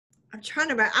I'm trying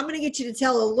to remember. I'm going to get you to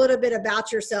tell a little bit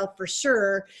about yourself for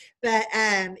sure. But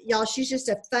y'all, she's just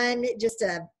a fun,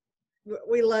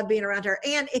 we love being around her.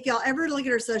 And if y'all ever look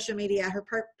at her social media,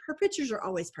 her pictures are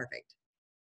always perfect.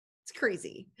 It's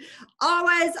crazy.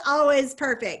 Always, always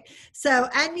perfect. So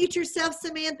unmute yourself,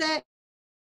 Samantha.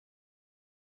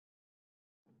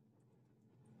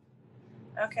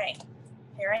 Okay,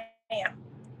 here I am.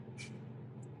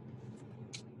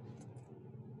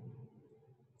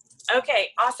 Okay,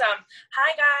 awesome.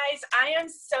 Hi guys, I am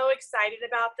so excited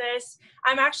about this.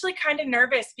 I'm actually kind of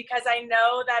nervous because I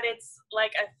know that it's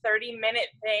like a 30-minute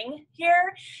thing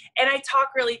here and I talk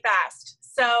really fast.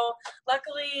 So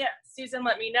luckily Susan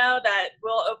let me know that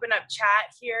we'll open up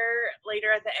chat here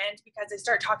later at the end because I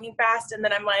start talking fast and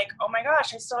then I'm like, oh my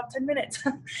gosh, I still have 10 minutes.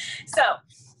 So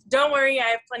don't worry, I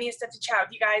have plenty of stuff to chat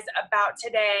with you guys about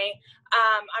today.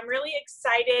 I'm really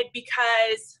excited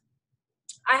because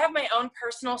I have my own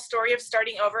personal story of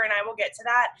starting over and I will get to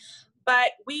that,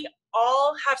 but we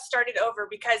all have started over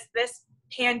because this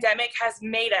pandemic has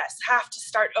made us have to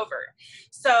start over.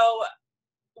 So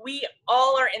we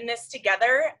all are in this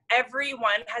together.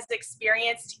 Everyone has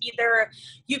experienced either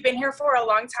you've been here for a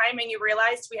long time and you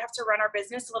realized we have to run our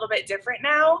business a little bit different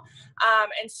now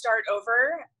and start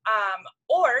over,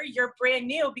 or you're brand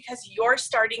new because you're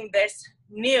starting this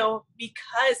new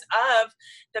because of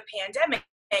the pandemic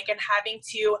and having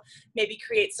to maybe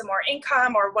create some more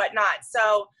income or whatnot.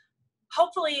 So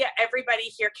hopefully everybody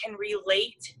here can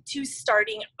relate to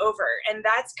starting over. And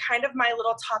that's kind of my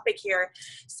little topic here.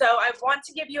 So I want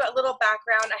to give you a little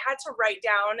background. I had to write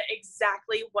down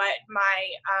exactly what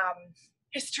my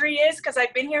history is because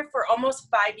I've been here for almost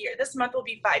 5 years. This month will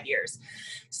be 5 years.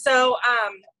 So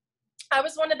I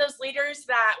was one of those leaders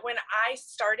that when I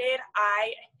started,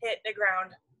 I hit the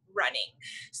ground running.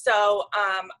 So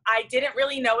I didn't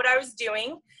really know what I was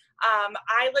doing.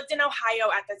 I lived in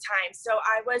Ohio at the time. So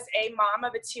I was a mom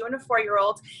of a 2- and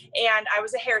 4-year-old, and I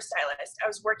was a hairstylist. I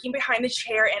was working behind the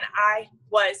chair and I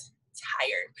was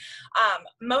tired.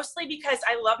 Mostly because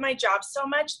I love my job so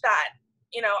much that,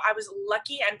 you know, I was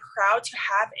lucky and proud to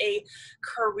have a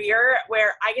career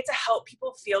where I get to help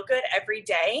people feel good every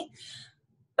day,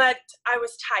 but I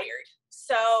was tired.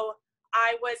 So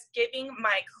I was giving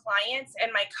my clients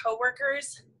and my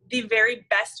coworkers the very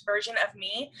best version of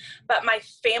me, but my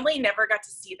family never got to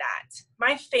see that.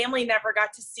 My family never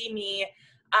got to see me,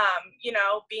 you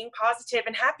know, being positive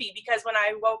and happy, because when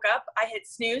I woke up, I hit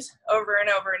snooze over and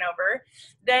over and over.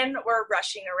 Then we're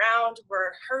rushing around,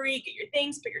 we're hurry, get your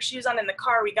things, put your shoes on in the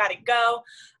car, we gotta go,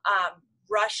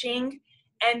 rushing.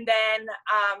 And then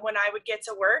when I would get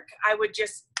to work, I would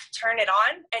just turn it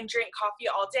on and drink coffee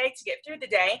all day to get through the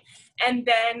day. And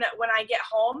then when I get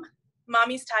home,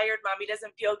 mommy's tired, mommy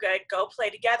doesn't feel good, go play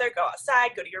together, go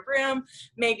outside, go to your room,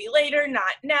 maybe later,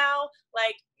 not now,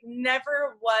 like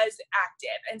never was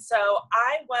active. And so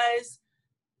I was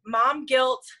mom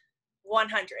guilt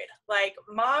 100. Like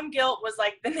mom guilt was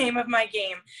like the name of my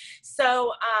game.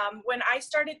 So when I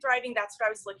started thriving, that's what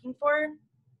I was looking for.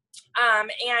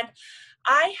 And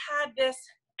I had this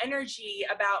energy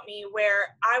about me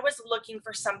where I was looking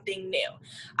for something new.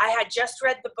 I had just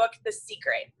read the book, The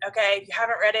Secret. Okay. If you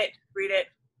haven't read it, read it,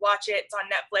 watch it. It's on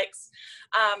Netflix.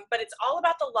 But it's all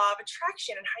about the law of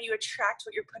attraction and how you attract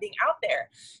what you're putting out there.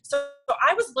 So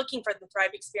I was looking for the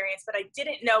Thrive experience, but I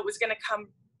didn't know it was going to come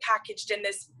packaged in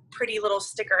this pretty little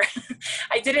sticker.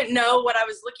 I didn't know what I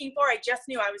was looking for. I just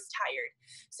knew I was tired.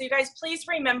 So you guys, please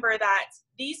remember that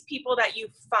these people that you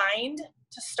find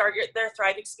to start their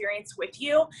Thrive experience with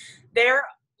you, they're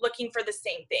looking for the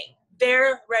same thing.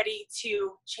 They're ready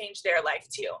to change their life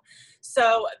too.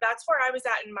 So that's where I was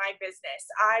at in my business.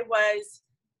 I was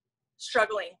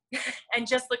struggling and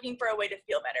just looking for a way to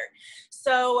feel better.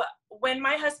 So when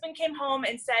my husband came home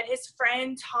and said his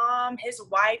friend Tom, his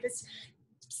wife is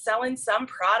selling some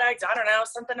product, I don't know,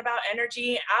 something about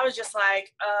energy, I was just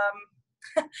like,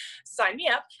 sign me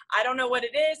up. I don't know what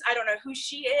it is. I don't know who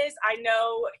she is. I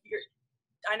know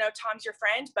Tom's your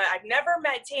friend, but I've never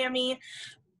met Tammy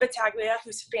Battaglia,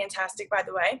 who's fantastic, by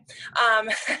the way. I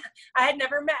had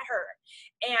never met her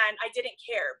and I didn't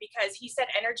care because he said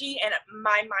energy and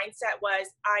my mindset was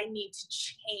I need to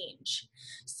change.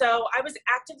 So I was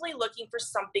actively looking for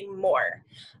something more.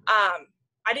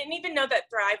 I didn't even know that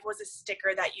Thrive was a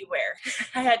sticker that you wear.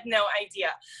 I had no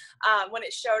idea. When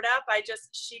it showed up,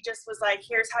 she just was like,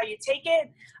 here's how you take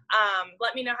it.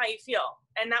 Let me know how you feel.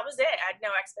 And that was it. I had no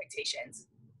expectations.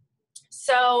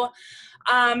 So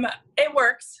it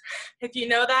works. If you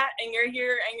know that and you're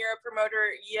here and you're a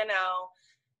promoter, you know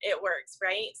it works,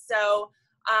 right? So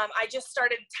I just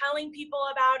started telling people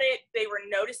about it. They were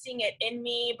noticing it in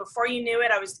me. Before you knew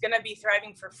it, I was going to be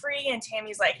thriving for free. And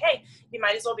Tammy's like, hey, you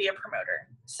might as well be a promoter.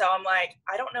 So I'm like,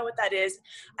 I don't know what that is.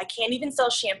 I can't even sell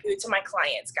shampoo to my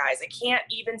clients, guys. I can't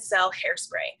even sell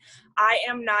hairspray. I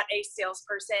am not a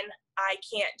salesperson. I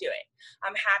can't do it.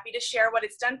 I'm happy to share what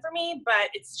it's done for me, but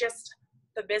it's just,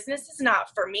 the business is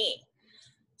not for me.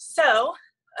 So,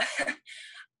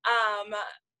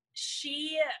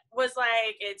 she was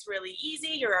like, it's really easy.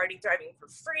 You're already thriving for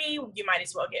free. You might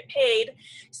as well get paid.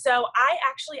 So I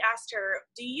actually asked her,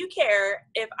 do you care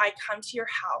if I come to your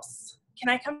house? Can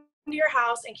I come to your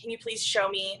house and can you please show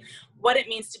me what it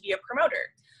means to be a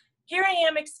promoter? Here I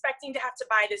am expecting to have to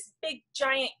buy this big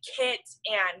giant kit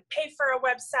and pay for a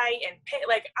website and pay,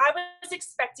 like I was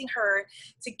expecting her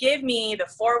to give me the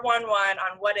 411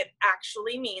 on what it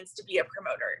actually means to be a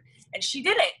promoter. And she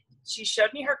didn't. She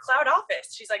showed me her cloud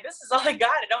office. She's like, this is all I got.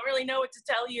 I don't really know what to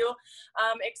tell you,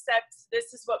 except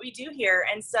this is what we do here.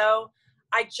 And so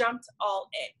I jumped all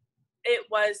in. It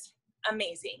was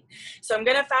amazing. So I'm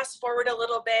going to fast forward a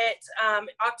little bit.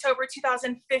 October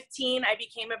 2015, I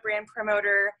became a brand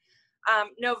promoter.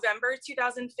 November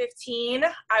 2015,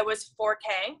 I was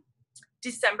 4K.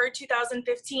 December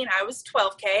 2015, I was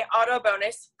 12K. Auto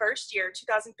bonus, first year,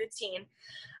 2015.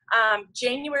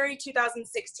 January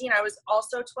 2016, I was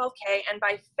also 12K. And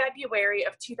by February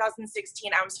of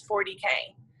 2016, I was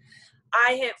 40K.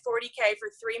 I hit 40K for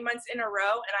 3 months in a row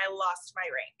and I lost my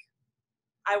rank.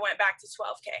 I went back to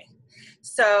 12K.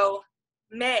 So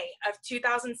May of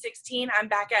 2016, I'm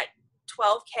back at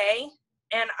 12K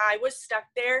and I was stuck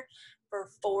there for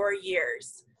 4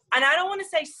 years. And I don't want to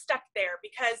say stuck there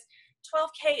because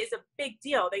 12K is a big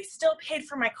deal. They still paid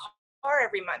for my car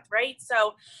every month, right?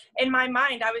 So in my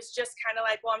mind, I was just kind of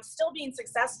like, well, I'm still being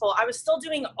successful. I was still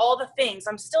doing all the things.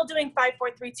 I'm still doing 5,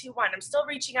 4, 3, 2, 1. I'm still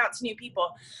reaching out to new people.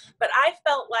 But I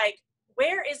felt like,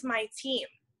 where is my team?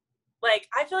 Like,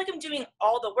 I feel like I'm doing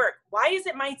all the work. Why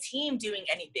isn't my team doing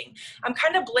anything? I'm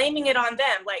kind of blaming it on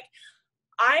them. Like,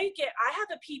 I have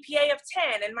a PPA of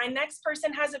 10 and my next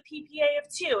person has a PPA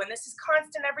of 2 and this is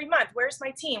constant every month. Where's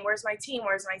my team? Where's my team?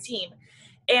 Where's my team?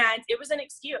 And it was an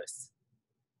excuse.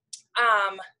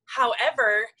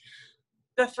 However,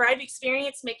 the Thrive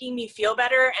experience making me feel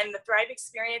better and the Thrive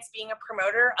experience being a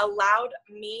promoter allowed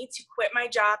me to quit my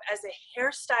job as a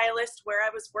hairstylist where I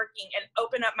was working and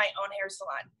open up my own hair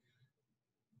salon.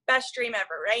 Best dream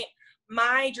ever, right?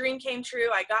 My dream came true.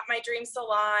 I got my dream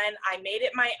salon. I made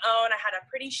it my own. I had a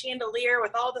pretty chandelier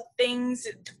with all the things,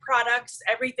 products,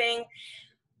 everything.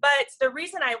 But the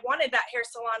reason I wanted that hair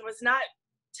salon was not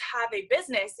to have a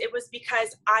business. It was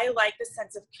because I like the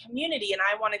sense of community and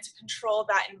I wanted to control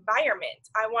that environment.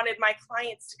 I wanted my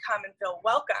clients to come and feel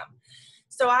welcome.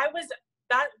 So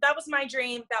that was my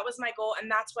dream. That was my goal.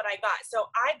 And that's what I got. So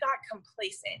I got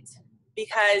complacent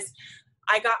because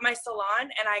I got my salon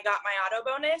and I got my auto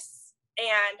bonus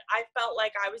and I felt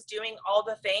like I was doing all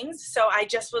the things. So I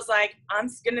just was like, I'm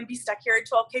going to be stuck here at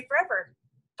 12K forever.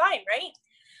 Fine,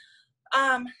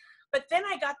 right? But then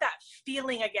I got that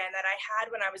feeling again that I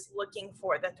had when I was looking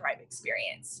for the Thrive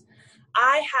experience.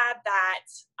 I had that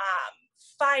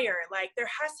fire, like there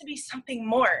has to be something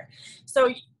more.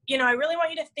 So, you know, I really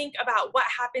want you to think about what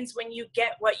happens when you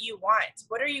get what you want.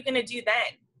 What are you going to do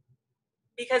then?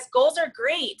 Because goals are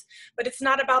great, but it's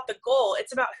not about the goal.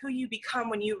 It's about who you become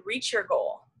when you reach your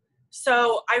goal.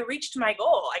 So I reached my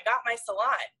goal. I got my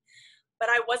salon, but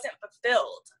I wasn't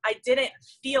fulfilled. I didn't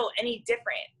feel any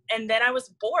different. And then I was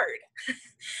bored.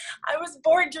 I was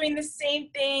bored doing the same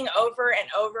thing over and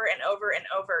over and over and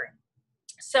over.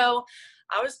 So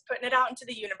I was putting it out into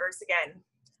the universe again.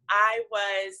 I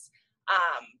was,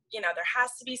 there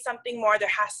has to be something more. There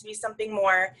has to be something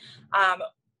more.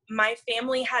 My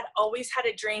family had always had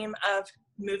a dream of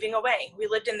moving away. We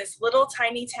lived in this little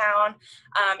tiny town.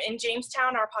 In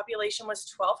Jamestown, our population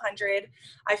was 1,200.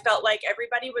 I felt like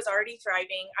everybody was already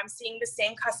thriving. I'm seeing the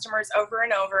same customers over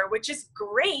and over, which is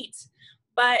great,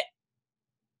 but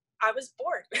I was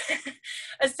bored,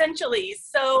 essentially.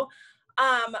 So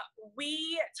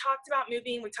we talked about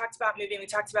moving,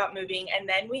 and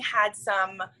then we had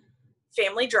some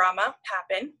family drama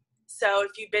happen. So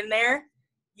if you've been there,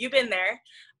 you've been there.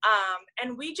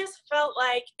 And we just felt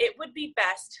like it would be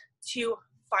best to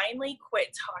finally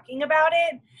quit talking about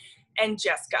it and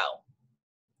just go.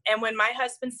 And when my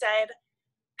husband said,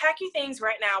 pack your things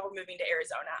right now, we're moving to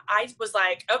Arizona, I was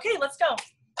like, okay, let's go.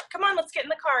 Come on, let's get in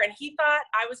the car. And he thought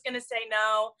I was going to say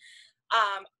no.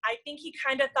 I think he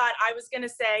kind of thought I was going to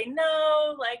say,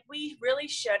 no, like we really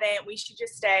shouldn't. We should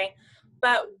just stay.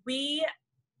 But we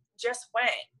just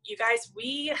went. You guys,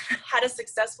 we had a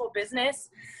successful business.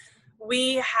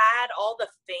 We had all the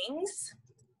things.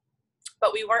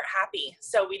 but we weren't happy.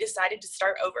 So we decided to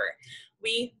start over.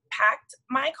 We packed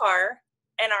my car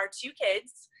and our 2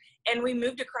 kids, and we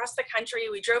moved across the country.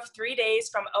 We drove 3 days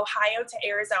from Ohio to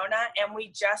Arizona, and we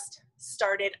just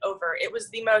started over. It was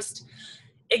the most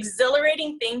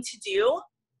exhilarating thing to do,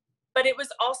 but it was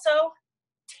also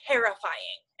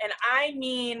terrifying. And I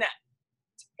mean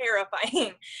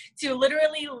terrifying to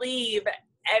literally leave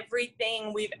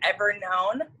everything we've ever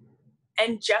known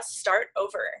and just start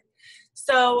over.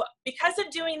 So because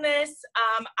of doing this,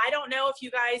 I don't know if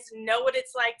you guys know what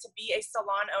it's like to be a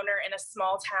salon owner in a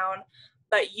small town,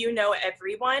 but you know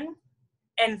everyone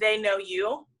and they know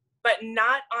you, but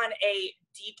not on a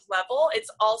deep level.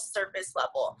 It's all surface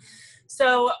level.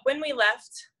 So when we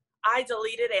left, I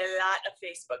deleted a lot of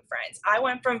Facebook friends. I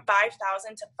went from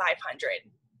 5,000 to 500.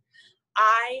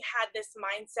 I had this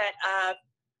mindset of,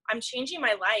 I'm changing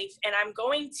my life and I'm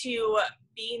going to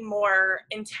be more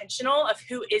intentional of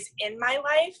who is in my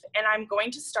life, and I'm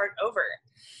going to start over.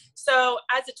 So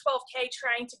as a 12K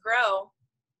trying to grow,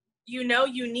 you know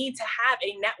you need to have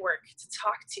a network to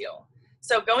talk to.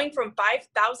 So going from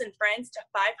 5,000 friends to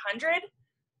 500,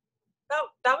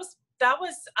 that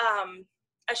was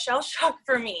a shell shock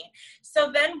for me.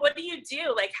 So then what do you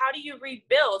do? Like, how do you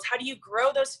rebuild? How do you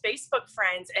grow those Facebook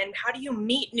friends? And how do you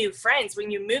meet new friends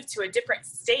when you move to a different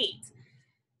state?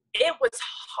 It was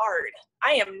hard.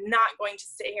 I am not going to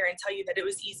sit here and tell you that it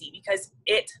was easy, because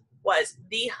it was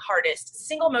the hardest,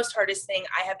 single most hardest thing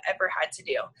I have ever had to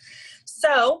do.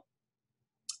 So,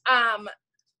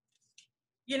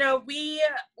 you know, we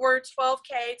were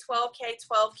 12K.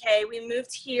 We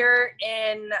moved here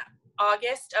in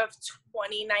August of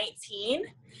 2019.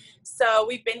 So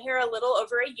we've been here a little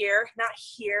over a year. Not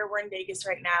here, we're in Vegas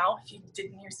right now, if you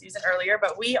didn't hear Susan earlier,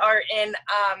 but we are in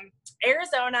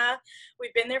Arizona.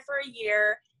 We've been there for a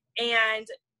year, and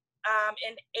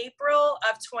in April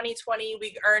of 2020,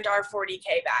 we earned our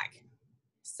 40K back.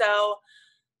 So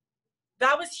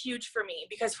that was huge for me,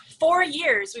 because 4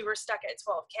 years we were stuck at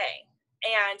 12K,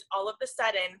 and all of a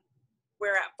sudden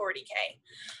we're at 40K.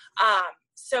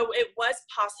 So it was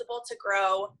possible to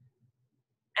grow,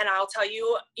 and I'll tell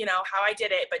you, you know, how I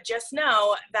did it, but just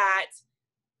know that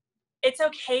it's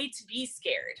okay to be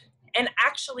scared. And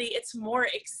actually, it's more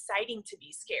exciting to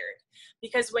be scared,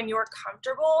 because when you're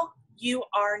comfortable, you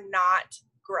are not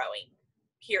growing,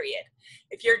 period.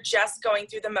 If you're just going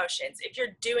through the motions, if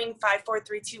you're doing 5, 4,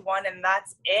 3, 2, 1, and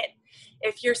that's it,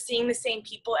 if you're seeing the same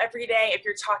people every day, if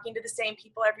you're talking to the same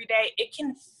people every day, it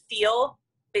can feel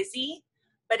busy,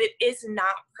 but it is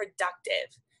not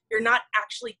productive. You're not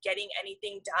actually getting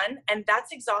anything done, and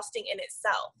that's exhausting in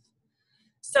itself.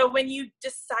 So when you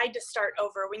decide to start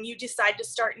over, when you decide to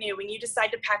start new, when you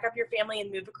decide to pack up your family and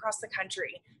move across the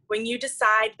country, when you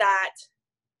decide that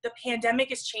the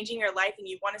pandemic is changing your life and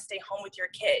you want to stay home with your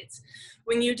kids,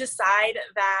 when you decide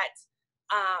that,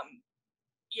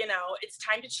 you know, it's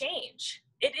time to change,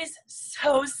 it is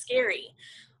so scary.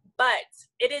 But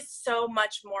it is so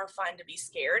much more fun to be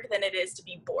scared than it is to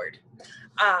be bored.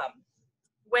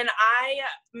 When I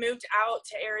moved out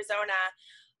to Arizona,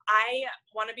 I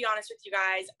want to be honest with you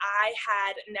guys, I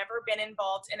had never been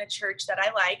involved in a church that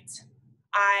I liked.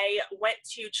 I went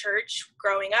to church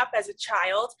growing up as a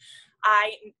child.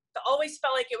 I always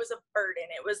felt like it was a burden.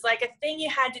 It was like a thing you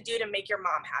had to do to make your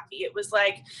mom happy. It was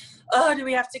like, oh, do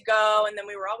we have to go? And then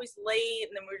we were always late,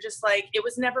 and then we were just like, it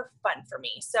was never fun for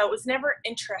me. So it was never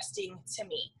interesting to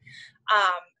me.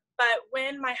 But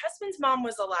when my husband's mom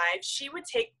was alive, she would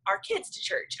take our kids to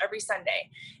church every Sunday.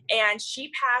 And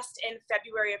she passed in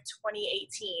February of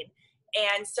 2018.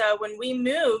 And so when we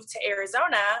moved to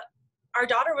Arizona, our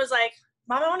daughter was like,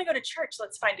 Mom, I want to go to church.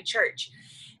 Let's find a church.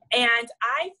 And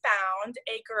I found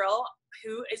a girl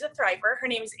who is a thriver. Her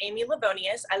name is Amy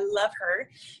Livonius. I love her.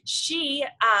 She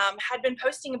had been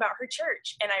posting about her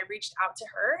church, and I reached out to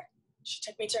her. She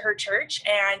took me to her church,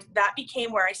 and that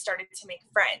became where I started to make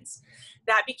friends.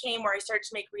 That became where I started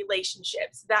to make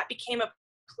relationships. That became a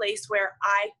place where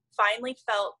I finally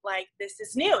felt like this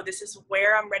is new. This is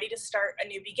where I'm ready to start a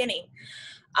new beginning.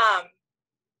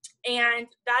 And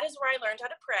that is where I learned how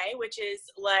to pray, which is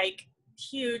like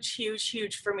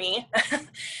huge for me.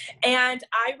 And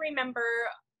I remember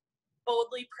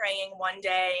boldly praying one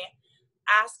day,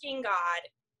 asking God,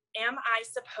 am I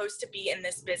supposed to be in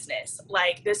this business?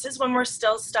 Like, this is when we're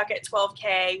still stuck at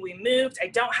 12K. We moved. I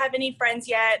don't have any friends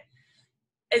yet.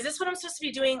 Is this what I'm supposed to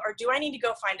be doing, or do I need to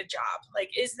go find a job? Like,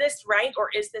 is this right or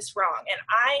is this wrong? And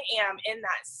I am in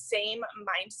that same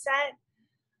mindset.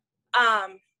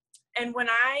 And when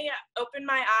I opened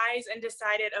my eyes and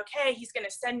decided, okay, he's going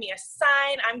to send me a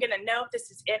sign, I'm going to know if this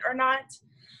is it or not.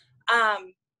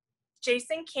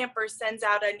 Jason Camper sends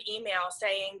out an email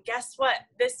saying, guess what?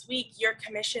 This week, your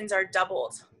commissions are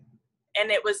doubled.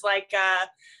 And it was like,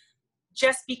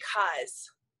 just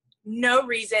because. No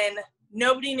reason.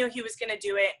 Nobody knew he was going to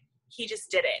do it. He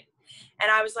just did it.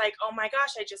 And I was like, oh my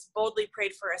gosh, I just boldly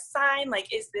prayed for a sign.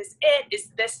 Like, is this it? Is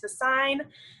this the sign?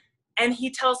 And he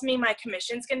tells me my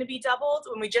commission's going to be doubled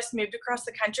when we just moved across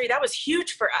the country. That was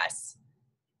huge for us.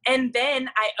 And then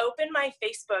I opened my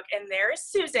Facebook, and there is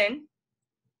Susan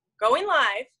going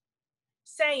live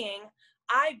saying,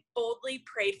 I boldly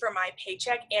prayed for my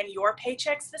paycheck and your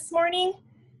paychecks this morning,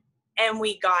 and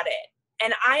we got it.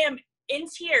 And I am in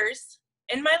tears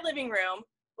in my living room,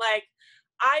 like,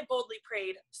 I boldly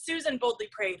prayed, Susan boldly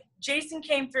prayed, Jason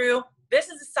came through, this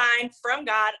is a sign from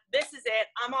God, this is it,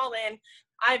 I'm all in,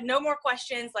 I have no more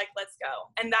questions, like, let's go.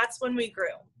 And that's when we grew.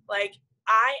 Like,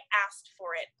 I asked for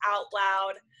it out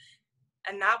loud,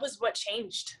 and that was what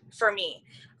changed for me.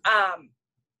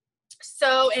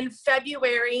 So in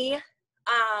February,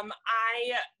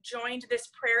 I joined this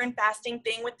prayer and fasting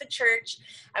thing with the church.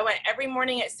 I went every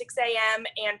morning at 6 a.m.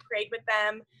 and prayed with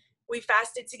them. We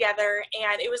fasted together,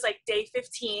 and it was like day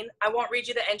 15. I won't read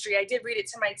you the entry. I did read it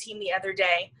to my team the other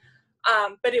day.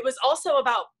 But it was also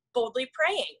about boldly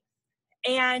praying.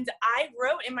 And I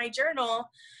wrote in my journal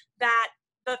that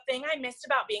the thing I missed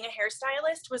about being a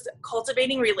hairstylist was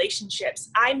cultivating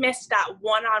relationships. I missed that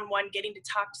one-on-one, getting to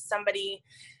talk to somebody,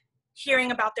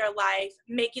 hearing about their life,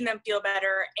 making them feel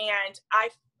better. And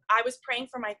I was praying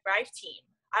for my Thrive team.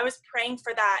 I was praying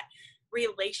for that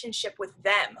relationship with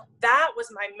them. That was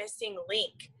my missing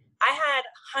link. I had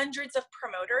hundreds of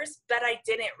promoters that I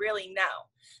didn't really know,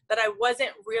 that I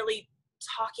wasn't really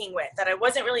talking with, that I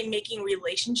wasn't really making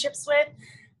relationships with.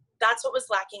 That's what was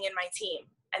lacking in my team.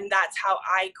 And that's how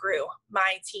I grew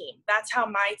my team. That's how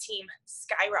my team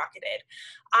skyrocketed.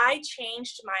 I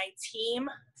changed my team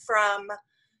from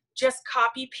just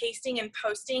copy pasting and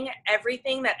posting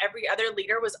everything that every other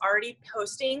leader was already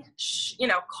posting,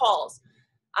 calls,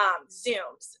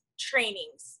 Zooms,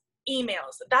 trainings,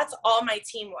 emails. That's all my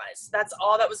team was. That's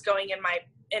all that was going in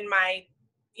my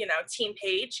team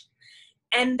page.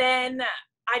 And then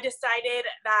I decided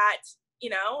that,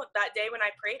 that day when I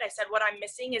prayed, I said, what I'm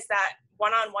missing is that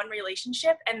one-on-one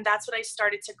relationship. And that's what I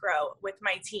started to grow with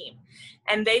my team.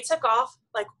 And they took off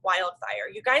like wildfire.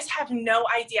 You guys have no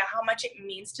idea how much it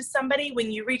means to somebody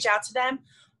when you reach out to them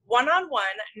one-on-one,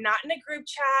 not in a group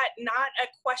chat, not a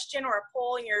question or a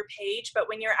poll in your page, but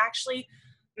when you're actually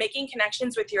making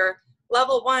connections with your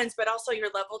level ones, but also your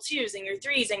level twos and your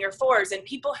threes and your fours, and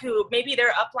people who maybe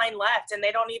they're upline left and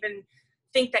they don't even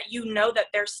think that that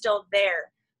they're still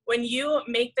there. When you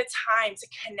make the time to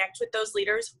connect with those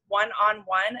leaders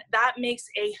one-on-one, that makes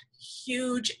a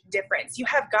huge difference. You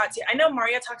have got to, I know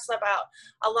Maria talks a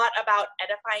lot about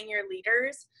edifying your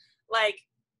leaders. Like,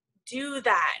 do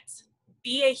that.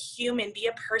 Be a human, be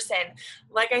a person.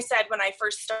 Like I said, when I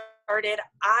first started,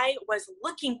 I was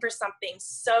looking for something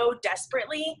so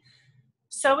desperately.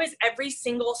 So is every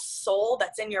single soul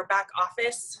that's in your back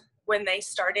office when they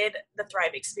started the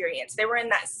Thrive Experience. They were in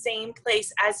that same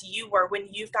place as you were when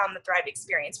you found the Thrive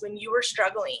Experience, when you were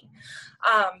struggling.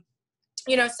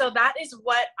 So that is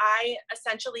what I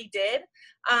essentially did.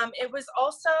 It was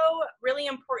also really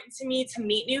important to me to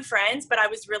meet new friends, but I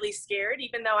was really scared,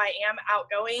 even though I am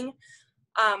outgoing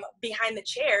behind the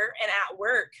chair and at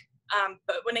work.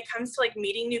 But when it comes to like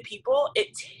meeting new people,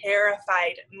 it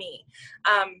terrified me.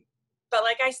 But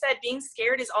like I said, being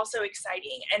scared is also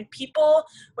exciting. And people,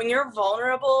 when you're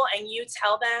vulnerable and you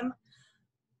tell them,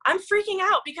 I'm freaking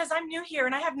out because I'm new here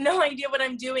and I have no idea what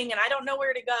I'm doing and I don't know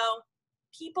where to go.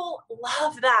 People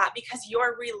love that because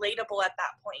you're relatable at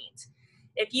that point.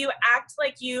 If you act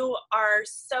like you are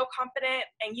so confident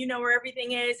and you know where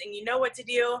everything is and you know what to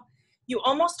do, you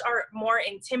almost are more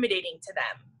intimidating to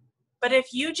them. But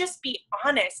if you just be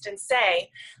honest and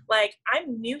say, like,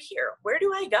 I'm new here. Where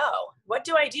do I go? What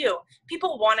do I do?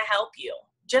 People want to help you,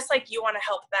 just like you want to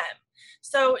help them.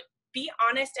 So be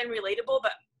honest and relatable,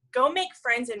 but go make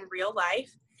friends in real life.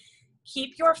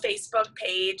 Keep your Facebook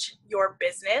page, your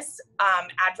business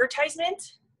advertisement,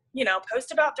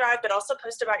 post about Thrive, but also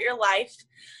post about your life.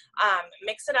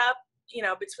 Mix it up,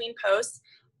 between posts.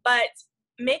 But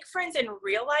make friends in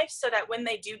real life so that when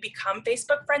they do become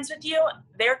Facebook friends with you,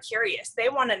 they're curious. They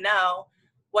want to know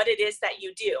what it is that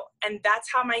you do. And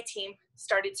that's how my team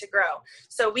started to grow.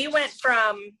 So we went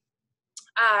from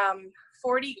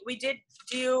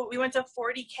we went to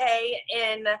 40K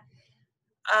in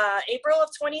April of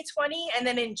 2020. And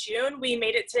then in June, we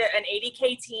made it to an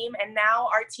 80K team. And now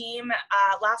our team,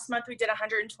 last month, we did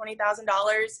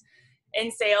 $120,000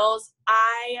 in sales.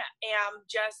 I am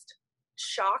just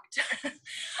shocked.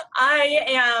 I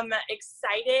am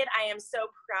excited. I am so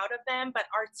proud of them, but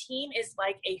our team is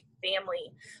like a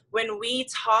family. When we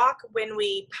talk, when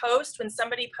we post, when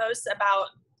somebody posts about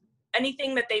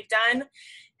anything that they've done,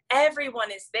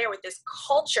 everyone is there with this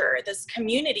culture, this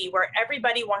community where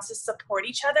everybody wants to support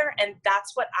each other. And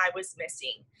that's what I was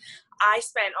missing. I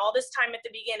spent all this time at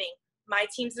the beginning, my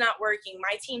team's not working,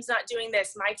 my team's not doing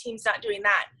this, my team's not doing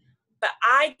that. But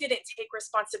I didn't take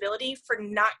responsibility for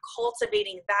not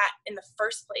cultivating that in the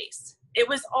first place. It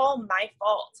was all my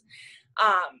fault.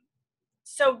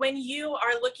 So when you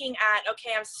are looking at,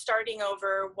 okay, I'm starting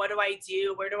over, what do I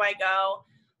do? Where do I go?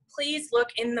 Please look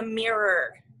in the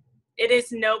mirror. It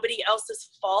is nobody else's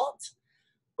fault.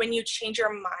 When you change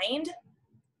your mind,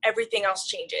 everything else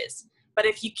changes. But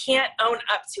if you can't own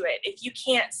up to it, if you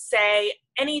can't say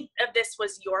any of this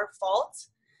was your fault,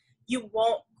 you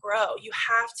won't grow. You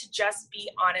have to just be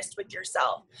honest with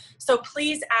yourself. So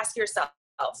please ask yourself,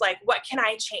 like, what can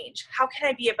I change? How can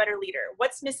I be a better leader?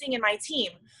 What's missing in my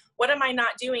team? What am I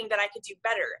not doing that I could do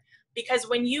better? Because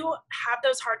when you have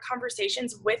those hard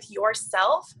conversations with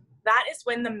yourself, that is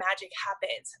when the magic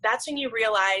happens. That's when you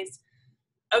realize,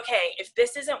 okay, if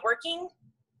this isn't working,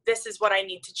 this is what I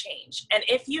need to change. And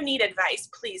if you need advice,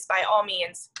 please, by all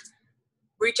means,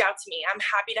 reach out to me. I'm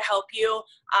happy to help you.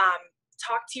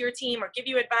 Talk to your team or give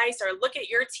you advice, or look at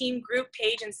your team group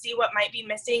page and see what might be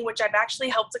missing, which I've actually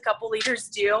helped a couple leaders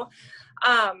do.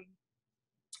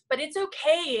 But it's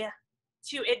okay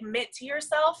to admit to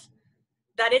yourself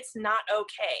that it's not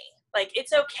okay. Like,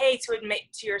 it's okay to admit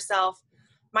to yourself,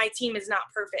 my team is not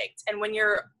perfect. And when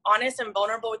you're honest and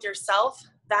vulnerable with yourself,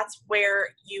 that's where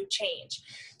you change.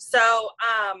 So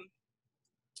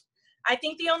I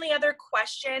think the only other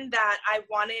question that I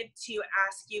wanted to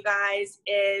ask you guys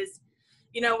is,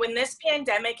 you know, when this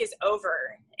pandemic is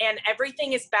over and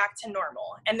everything is back to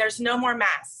normal and there's no more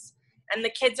masks and the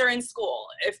kids are in school,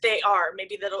 if they are,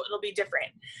 maybe it'll be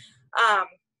different.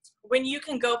 When you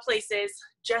can go places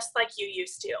just like you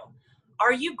used to,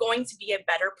 are you going to be a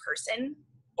better person,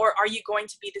 or are you going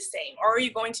to be the same, or are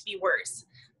you going to be worse?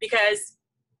 Because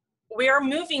we are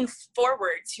moving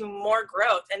forward to more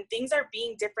growth and things are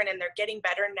being different and they're getting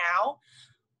better now.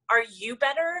 Are you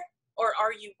better or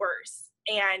are you worse?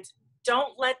 And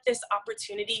don't let this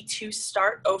opportunity to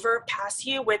start over pass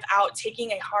you without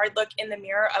taking a hard look in the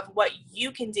mirror of what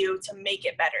you can do to make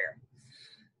it better.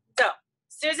 So,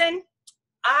 Susan,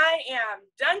 I am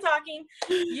done talking.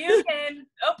 You can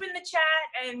open the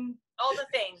chat and all the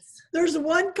things. There's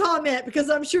one comment, because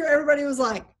I'm sure everybody was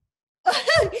like,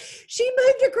 she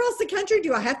moved across the country.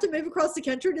 Do I have to move across the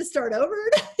country to start over?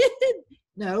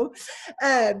 No.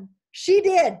 She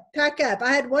did pack up.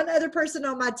 I had one other person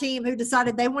on my team who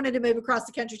decided they wanted to move across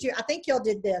the country too. I think y'all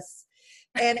did this.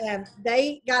 And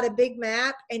they got a big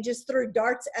map and just threw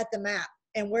darts at the map.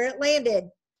 And where it landed,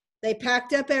 they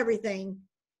packed up everything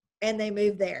and they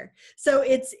moved there. So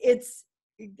I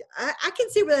can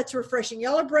see where that's refreshing.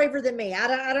 Y'all are braver than me.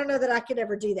 I don't know that I could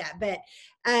ever do that. But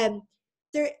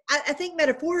I think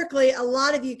metaphorically, a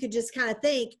lot of you could just kind of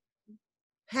think,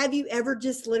 have you ever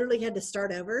just literally had to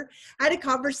start over? I had a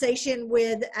conversation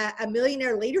with a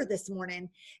millionaire leader this morning,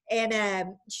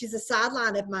 and she's a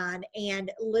sideline of mine,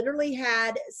 and literally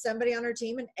had somebody on her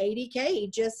team, an 80K,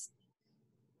 just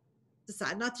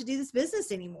decide not to do this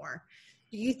business anymore.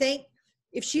 Do you think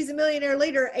if she's a millionaire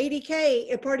leader,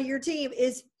 80K, a part of your team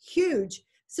is huge?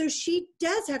 So she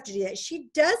does have to do that. She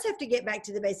does have to get back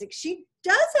to the basics. She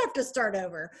does have to start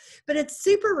over, but it's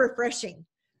super refreshing.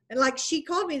 And like, she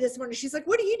called me this morning. She's like,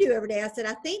 what do you do every day? I said,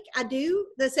 I think I do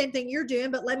the same thing you're doing,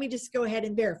 but let me just go ahead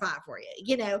and verify for you,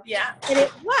 you know? Yeah. And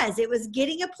it was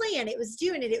getting a plan. It was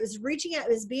doing it. It was reaching out.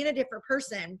 It was being a different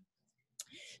person.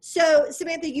 So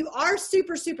Samantha, you are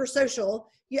super, super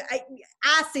social.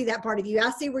 I see that part of you.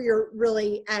 I see where you're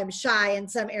really shy in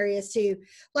some areas too.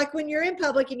 Like when you're in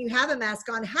public and you have a mask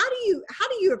on, how do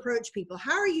you approach people?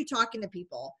 How are you talking to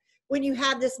people when you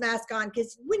have this mask on?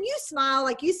 Because when you smile,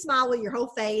 like you smile with your whole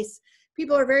face,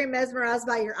 people are very mesmerized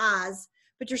by your eyes,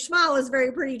 but your smile is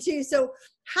very pretty too. So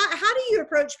how do you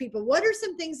approach people? What are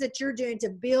some things that you're doing to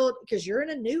build, because you're in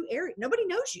a new area, nobody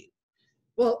knows you.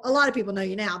 Well, a lot of people know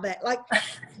you now, but like,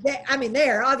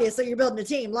 there, obviously you're building a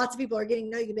team. Lots of people are getting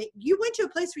to know you, but you went to a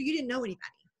place where you didn't know anybody.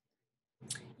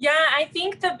 Yeah, I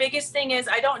think the biggest thing is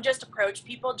I don't just approach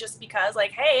people just because,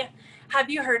 like, hey, have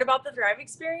you heard about the Thrive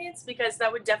experience? Because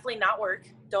that would definitely not work.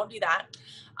 Don't do that.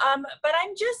 But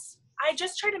I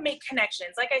just try to make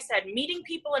connections. Like I said, meeting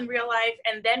people in real life,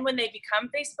 and then when they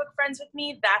become Facebook friends with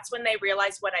me, that's when they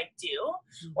realize what I do,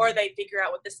 or they figure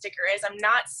out what the sticker is. I'm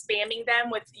not spamming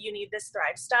them with, you need this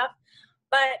Thrive stuff.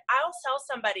 But I'll tell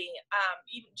somebody,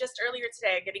 just earlier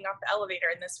today, getting off the elevator,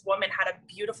 and this woman had a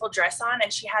beautiful dress on,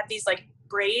 and she had these like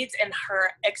braids, and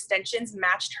her extensions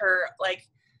matched her, like,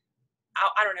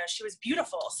 I don't know, she was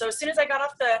beautiful. So as soon as I got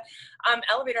off the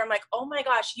elevator, I'm like, oh my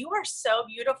gosh, you are so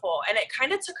beautiful. And it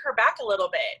kind of took her back a little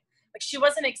bit. Like, she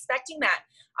wasn't expecting that.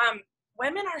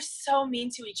 Women are so mean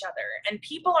to each other, and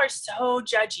people are so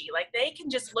judgy. Like, they can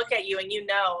just look at you and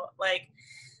like,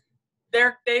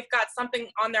 they've got something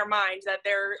on their mind that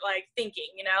they're like thinking,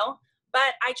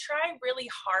 but I try really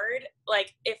hard.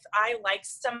 Like, if I like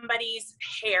somebody's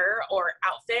hair or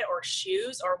outfit or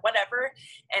shoes or whatever,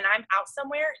 and I'm out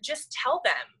somewhere, just tell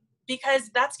them, because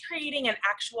that's creating an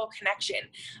actual connection.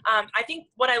 I think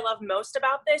what I love most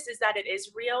about this is that it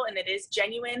is real and it is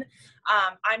genuine.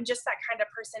 I'm just that kind of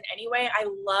person anyway. I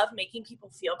love making people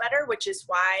feel better, which is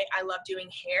why I love doing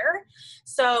hair.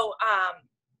 So,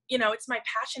 it's my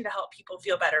passion to help people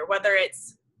feel better, whether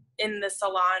it's in the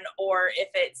salon or if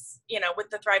it's, with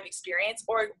the Thrive experience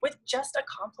or with just a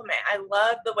compliment. I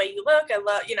love the way you look. I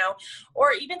love,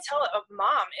 or even tell a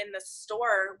mom in the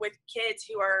store with kids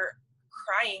who are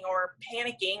crying or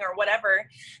panicking or whatever,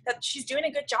 that she's doing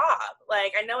a good job.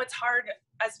 Like, I know it's hard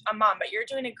as a mom, but you're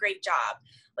doing a great job.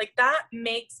 Like, that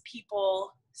makes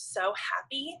people so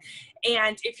happy.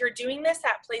 And if you're doing this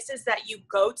at places that you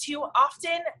go to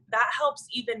often, that helps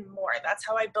even more. That's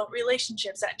how I built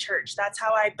relationships at church. That's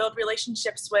how I build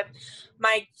relationships with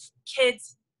my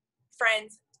kids,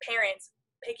 friends, parents,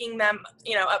 picking them,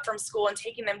 up from school and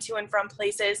taking them to and from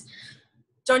places.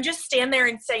 Don't just stand there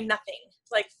and say nothing.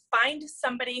 Like, find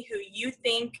somebody who you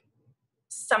think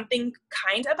something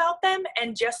kind about them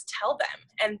and just tell them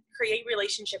and create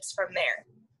relationships from there.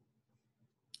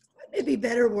 It'd be a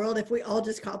better world if we all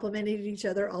just complimented each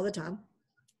other all the time.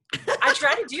 I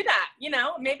try to do that,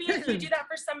 maybe if you do that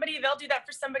for somebody, they'll do that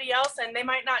for somebody else, and they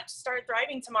might not start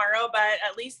thriving tomorrow, but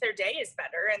at least their day is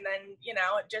better. And then,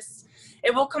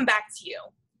 it will come back to you.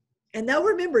 And they'll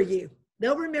remember you.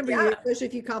 They'll remember you, especially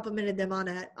if you complimented them on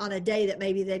a day that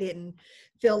maybe they didn't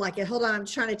feel like it. Hold on, I'm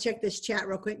trying to check this chat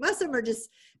real quick. Most of them are just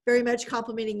very much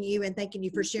complimenting you and thanking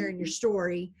you for sharing your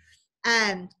story.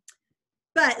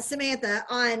 But Samantha,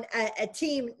 on a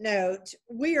team note,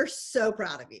 we are so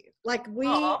proud of you. Like,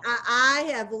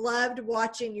 I have loved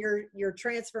watching your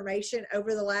transformation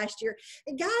over the last year.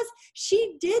 And guys,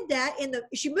 she did that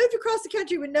she moved across the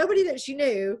country with nobody that she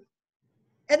knew.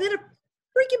 And then a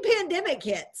freaking pandemic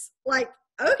hits. Like,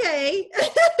 okay,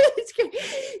 it's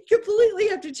completely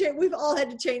have to change. We've all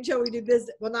had to change how we do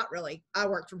business. Well, not really. I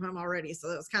worked from home already, so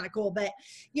that was kind of cool. But,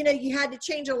 you had to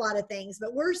change a lot of things.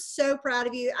 But we're so proud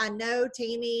of you. I know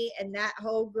Tammy and that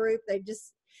whole group, they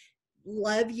just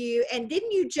love you. And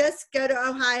didn't you just go to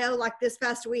Ohio like this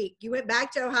past week? You went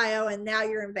back to Ohio, and now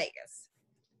you're in Vegas.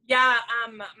 Yeah,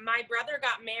 my brother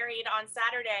got married on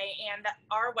Saturday, and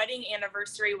our wedding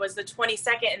anniversary was the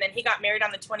 22nd, and then he got married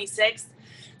on the 26th.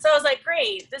 So I was like,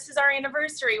 great, this is our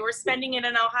anniversary. We're spending it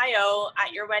in Ohio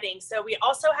at your wedding. So we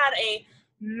also had a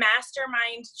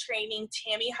mastermind training.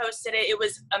 Tammy hosted it. It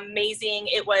was amazing.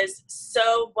 It was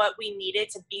so what we needed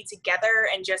to be together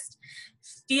and just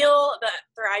feel the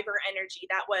Thriver energy.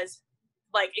 That was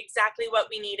like exactly what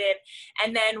we needed.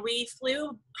 And then we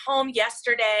flew home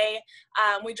yesterday.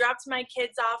 We dropped my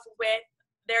kids off with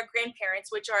their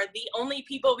grandparents, which are the only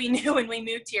people we knew when we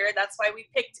moved here. That's why we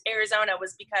picked Arizona,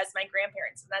 was because my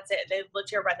grandparents, and that's it. They lived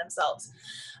here by themselves.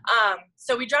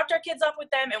 So we dropped our kids off with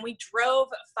them, and we drove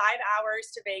 5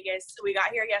 hours to Vegas. We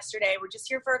got here yesterday. We're just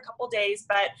here for a couple days,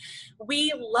 but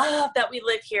we love that we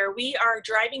live here. We are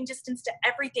driving distance to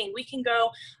everything. We can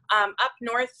go up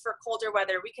north for colder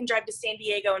weather. We can drive to San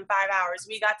Diego in 5 hours.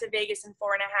 We got to Vegas in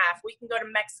 4.5. We can go to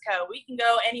Mexico. We can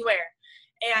go anywhere.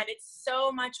 And it's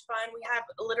so much fun. We have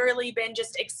literally been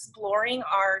just exploring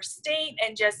our state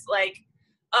and just like,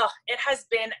 it has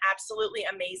been absolutely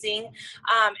amazing.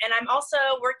 And I'm also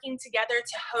working together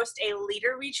to host a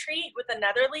leader retreat with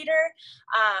another leader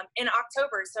in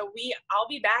October. So I'll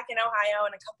be back in Ohio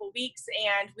in a couple weeks,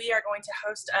 and we are going to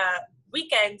host a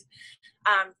weekend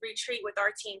retreat with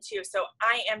our team too. So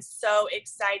I am so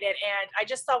excited. And I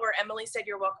just saw where Emily said,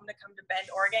 you're welcome to come to Bend,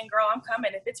 Oregon. Girl, I'm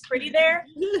coming. If it's pretty there,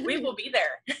 we will be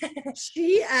there.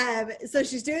 So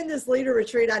she's doing this leader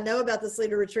retreat. I know about this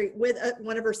leader retreat with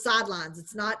one of her sidelines.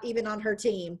 It's not even on her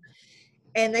team.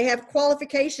 And they have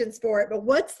qualifications for it. But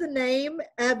what's the name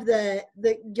of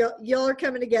y'all are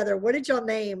coming together? What did y'all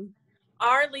name?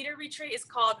 Our leader retreat is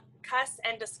called Cuss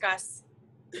and Discuss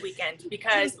Weekend,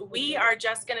 because we are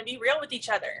just going to be real with each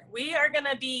other. We are going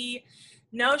to be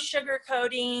no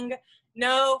sugarcoating,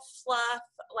 no fluff.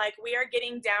 Like, we are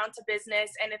getting down to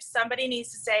business. And if somebody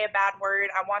needs to say a bad word,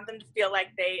 I want them to feel like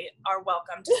they are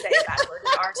welcome to say a bad word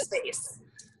in our space.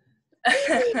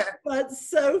 That's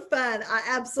so fun. I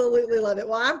absolutely love it.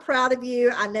 Well, I'm proud of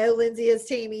you. I know Lindsay is,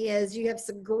 Tammy is. You have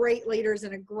some great leaders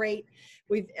and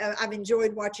I've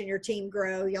enjoyed watching your team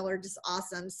grow. Y'all are just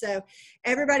awesome. So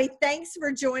everybody, thanks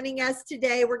for joining us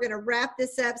today. We're going to wrap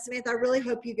this up. Samantha, I really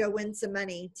hope you go win some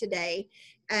money today.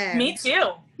 Me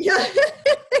too. Yeah.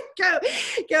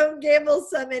 Go gamble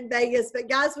some in Vegas. But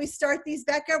guys, we start these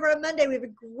back over on Monday. We have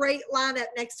a great lineup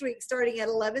next week starting at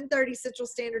 11:30 Central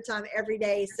Standard Time every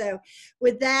day. So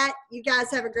with that, you guys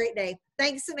have a great day.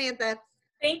 Thanks, Samantha.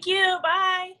 Thank you.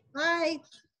 Bye. Bye.